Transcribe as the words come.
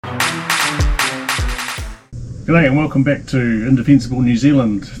G'day and welcome back to Indefensible New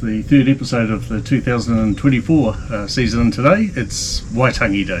Zealand, the third episode of the 2024 season. Today it's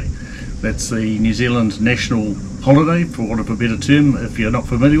Waitangi Day. That's the New Zealand national holiday, for want of a better term, if you're not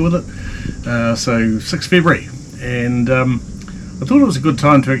familiar with it. So 6 February, and I thought it was a good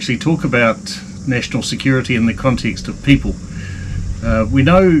time to actually talk about national security in the context of people. We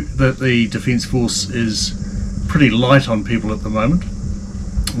know that the Defence Force is pretty light on people at the moment.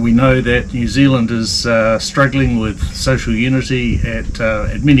 We know that New Zealand is struggling with social unity at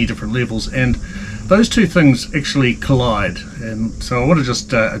many different levels, and those two things actually collide. And so I want to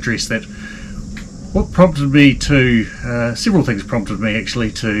just address that. What prompted me to several things prompted me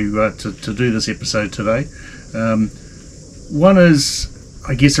actually to do this episode today. One is,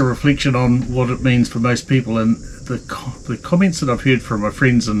 I guess, a reflection on what it means for most people, and the comments that I've heard from my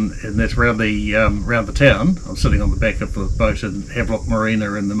friends and that around the town. I'm sitting on the back of the boat in Havelock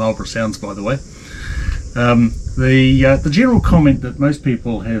Marina in the Marlborough Sounds, by the way. The general comment that most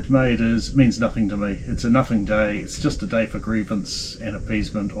people have made is, means nothing to me. It's a nothing day. It's just a day for grievance and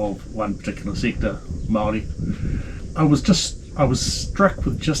appeasement of one particular sector, Māori. I was struck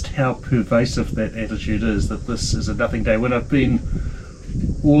with just how pervasive that attitude is, that this is a nothing day, when I've been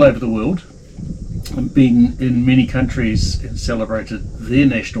all over the world and been in many countries and celebrated their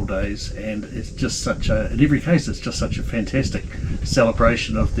national days, and it's just in every case it's just such a fantastic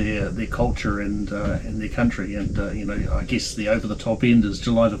celebration of their culture and their country. And I guess the over the top end is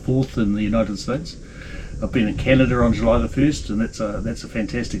July the 4th in the United States. I've been in Canada on July the 1st, and that's a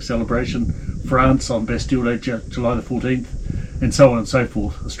fantastic celebration. France on Bastille Day, July the 14th, and so on and so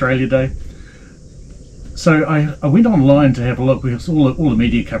forth. Australia Day. So I went online to have a look, because all the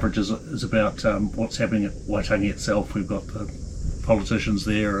media coverage is about what's happening at Waitangi itself. We've got the politicians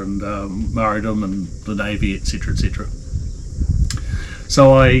there and Māoridom and the Navy, etc., etc.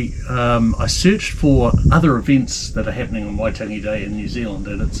 So I searched for other events that are happening on Waitangi Day in New Zealand,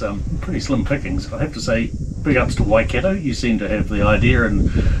 and it's pretty slim pickings. I have to say, big ups to Waikato. You seem to have the idea, and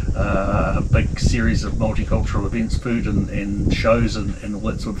a big series of multicultural events, food and shows and all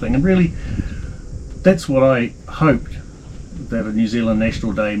that sort of thing. And really, that's what I hoped that a New Zealand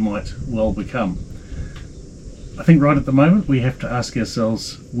National Day might well become. I think right at the moment we have to ask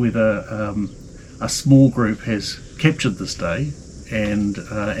ourselves whether a small group has captured this day and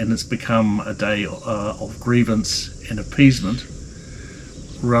it's become a day of grievance and appeasement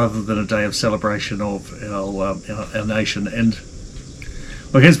rather than a day of celebration of our nation. And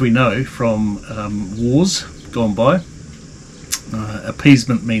look, as we know from wars gone by,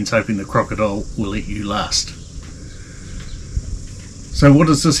 appeasement means hoping the crocodile will eat you last. So what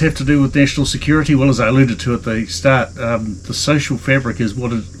does this have to do with national security? Well, as I alluded to at the start, the social fabric is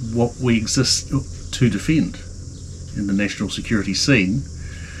what we exist to defend in the national security scene.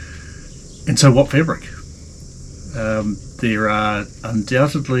 And so what fabric? There are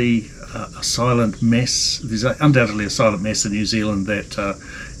undoubtedly a silent mass. There's undoubtedly a silent mass in New Zealand that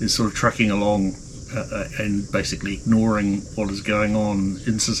is sort of trucking along and basically ignoring what is going on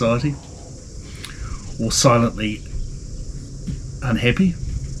in society, or silently unhappy.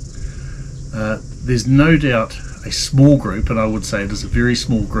 There's no doubt a small group, and I would say it is a very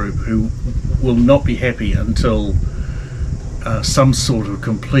small group, who will not be happy until some sort of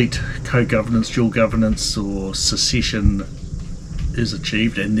complete co-governance, dual governance, or secession is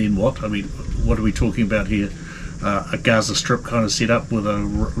achieved. And then what? I mean, what are we talking about here? A Gaza Strip kind of set up with a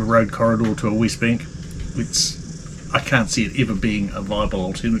road corridor to a West Bank. I can't see it ever being a viable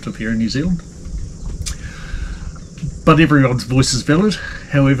alternative here in New Zealand. But everyone's voice is valid.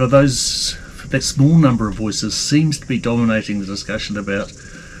 However, that small number of voices seems to be dominating the discussion about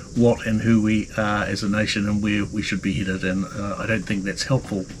what and who we are as a nation and where we should be headed. And I don't think that's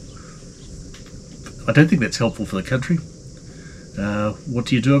helpful. I don't think that's helpful for the country. What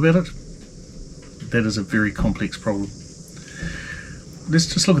do you do about it? That is a very complex problem. Let's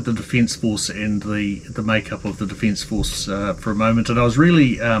just look at the Defence Force and the makeup of the Defence Force for a moment. And I was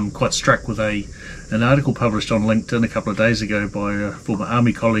really quite struck with an article published on LinkedIn a couple of days ago by a former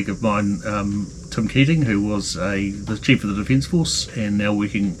Army colleague of mine, Tim Keating, who was the Chief of the Defence Force and now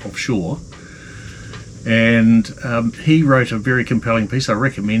working offshore. And he wrote a very compelling piece. I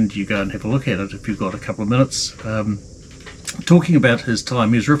recommend you go and have a look at it if you've got a couple of minutes. Talking about his time,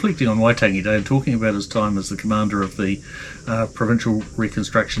 he was reflecting on Waitangi Day and talking about his time as the commander of the provincial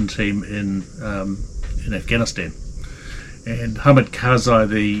reconstruction team in Afghanistan. And Hamid Karzai,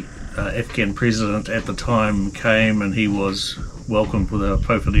 the Afghan president at the time, came and he was welcomed with a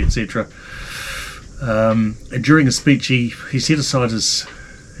pofali, etc. And during his speech, he set aside his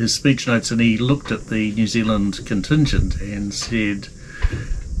speech notes and he looked at the New Zealand contingent and said,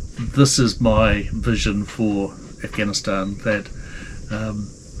 "This is my vision for Afghanistan, that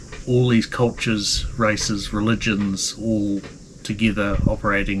all these cultures, races, religions, all together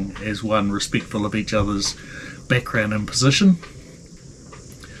operating as one, respectful of each other's background and position,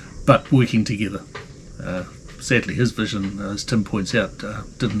 but working together. Sadly, his vision, as Tim points out,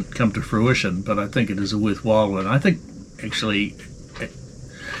 didn't come to fruition, but I think it is a worthwhile one. I think actually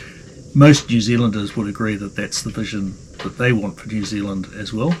most New Zealanders would agree that that's the vision that they want for New Zealand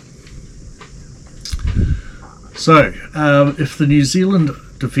as well. So, if the New Zealand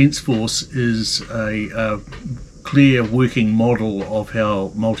Defence Force is a clear working model of how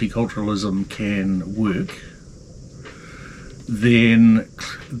multiculturalism can work, then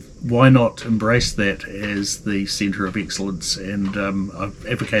why not embrace that as the centre of excellence? And I've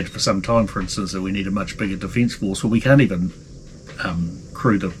advocated for some time, for instance, that we need a much bigger Defence Force. Well, we can't even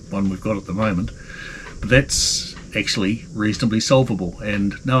crew the one we've got at the moment, but that's actually reasonably solvable.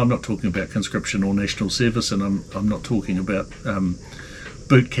 And no, I'm not talking about conscription or national service, and I'm not talking about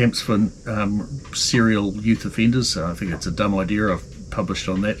boot camps for serial youth offenders. I think it's a dumb idea. I've published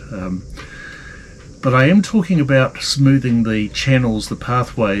on that. But I am talking about smoothing the channels, the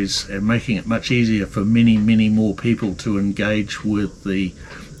pathways, and making it much easier for many, many more people to engage with the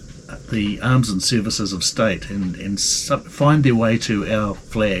arms and services of state and find their way to our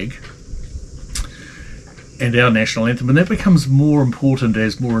flag and our national anthem. And that becomes more important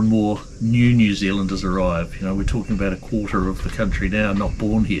as more and more New Zealanders arrive. You know, we're talking about a quarter of the country now not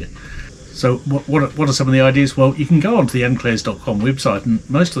born here. So what are some of the ideas? Well, you can go onto the unclas.com website, and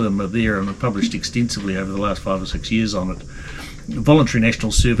most of them are there and are published extensively over the last 5 or 6 years on it. Voluntary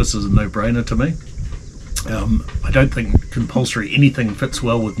national service is a no-brainer to me. I don't think compulsory anything fits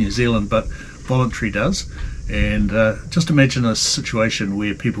well with New Zealand, but voluntary does. And just imagine a situation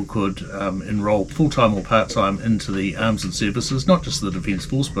where people could enrol full-time or part-time into the arms and services, not just the Defence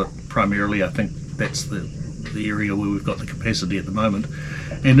Force, but primarily I think that's the area where we've got the capacity at the moment.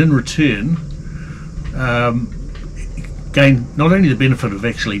 And in return, gain not only the benefit of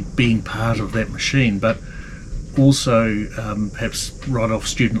actually being part of that machine, but also perhaps write off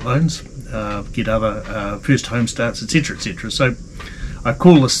student loans, get other first home starts, etc., etc. So I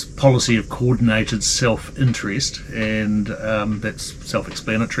call this policy of coordinated self-interest, and that's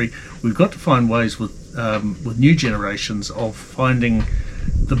self-explanatory. We've got to find ways with new generations of finding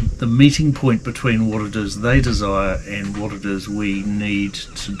the meeting point between what it is they desire and what it is we need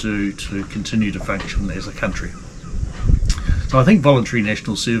to do to continue to function as a country. So I think voluntary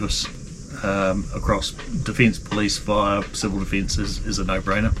national service across defence, police, fire, civil defence is a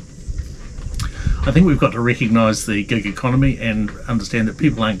no-brainer. I think we've got to recognise the gig economy and understand that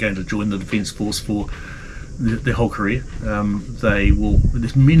people aren't going to join the Defence Force for their whole career.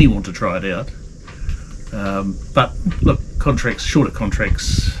 Many want to try it out. But look, shorter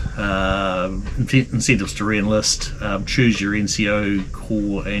contracts, incentives to re-enlist, choose your NCO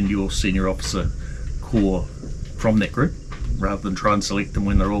corps and your senior officer corps from that group, rather than try and select them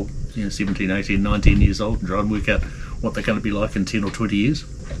when they're all 17, 18, 19 years old and try and work out what they're going to be like in 10 or 20 years.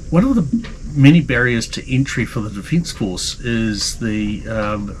 One of the many barriers to entry for the Defence Force is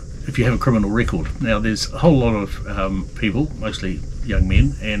if you have a criminal record. Now, there's a whole lot of people, mostly young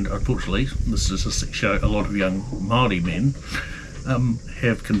men, and unfortunately the statistics show a lot of young Māori men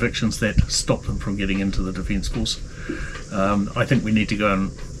have convictions that stop them from getting into the Defence Force. I think we need to go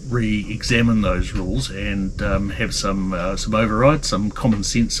and re-examine those rules and have some overrides, some common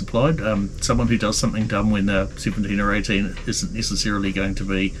sense applied. Someone who does something dumb when they're 17 or 18 isn't necessarily going to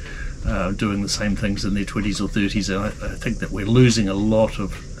be doing the same things in their 20s or 30s, and I think that we're losing a lot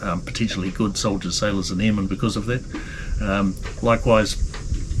of potentially good soldiers, sailors and airmen because of that. Likewise,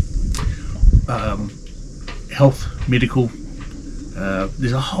 health, medical,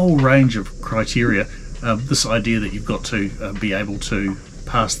 there's a whole range of criteria. This idea that you've got to be able to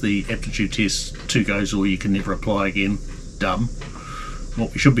pass the aptitude test 2 goes or you can never apply again, dumb.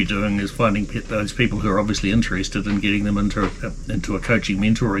 What we should be doing is finding those people who are obviously interested in getting them into a coaching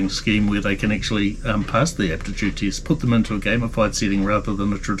mentoring scheme where they can actually pass the aptitude test, put them into a gamified setting rather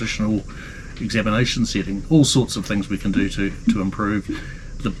than a traditional examination setting. All sorts of things we can do to improve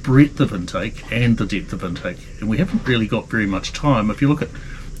the breadth of intake and the depth of intake, and we haven't really got very much time. If you look at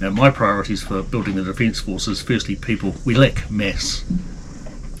my priorities for building the Defence Forces, firstly people, we lack mass.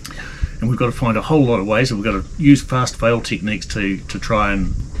 And we've got to find a whole lot of ways, and we've got to use fast fail techniques to try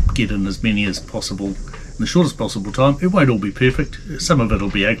and get in as many as possible in the shortest possible time. It won't all be perfect, some of it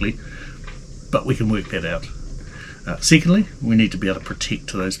will be ugly, but we can work that out. Secondly, we need to be able to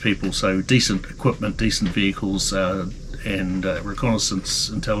protect those people, so decent equipment, decent vehicles, and reconnaissance,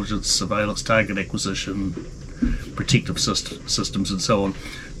 intelligence, surveillance, target acquisition, protective systems and so on.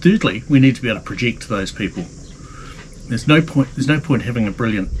 Thirdly, we need to be able to project those people. There's no point having a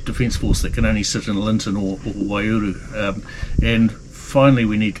brilliant defence force that can only sit in Linton or Waiouru. And finally,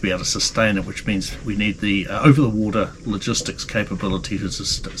 we need to be able to sustain it, which means we need the over-the-water logistics capability to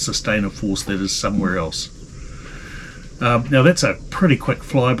sustain a force that is somewhere else. Now, that's a pretty quick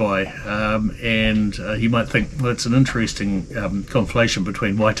flyby, and you might think, well, it's an interesting conflation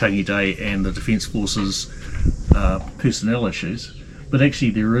between Waitangi Day and the Defence Force's personnel issues. But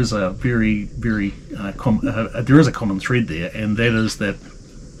actually, there is a common thread there, and that is that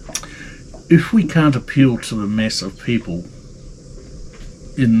if we can't appeal to the mass of people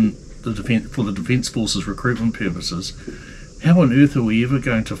for the Defence Force's recruitment purposes, how on earth are we ever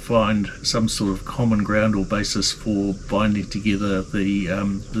going to find some sort of common ground or basis for binding together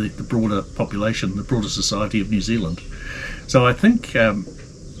the broader population, the broader society of New Zealand? So I think,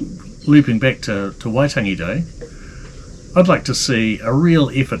 looping back to Waitangi Day, I'd like to see a real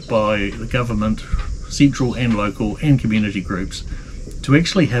effort by the government, central and local, and community groups to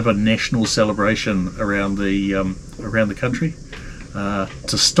actually have a national celebration around the country,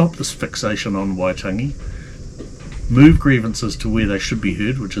 to stop this fixation on Waitangi, move grievances to where they should be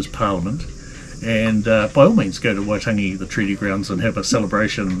heard, which is Parliament, and by all means go to Waitangi, the treaty grounds, and have a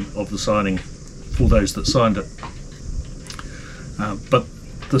celebration of the signing for those that signed it. But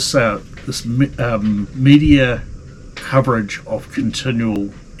this media coverage of continual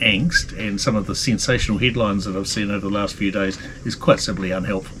angst and some of the sensational headlines that I've seen over the last few days is quite simply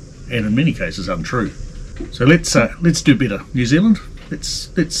unhelpful, and in many cases untrue. So let's do better, New Zealand.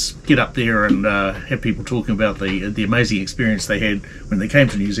 Let's get up there and have people talking about the amazing experience they had when they came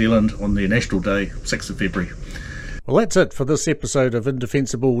to New Zealand on their National Day, 6th of February. Well, that's it for this episode of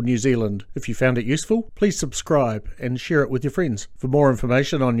Indefensible New Zealand. If you found it useful, please subscribe and share it with your friends. For more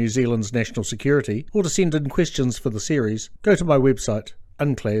information on New Zealand's national security, or to send in questions for the series, go to my website,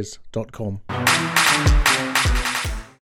 unclas.com.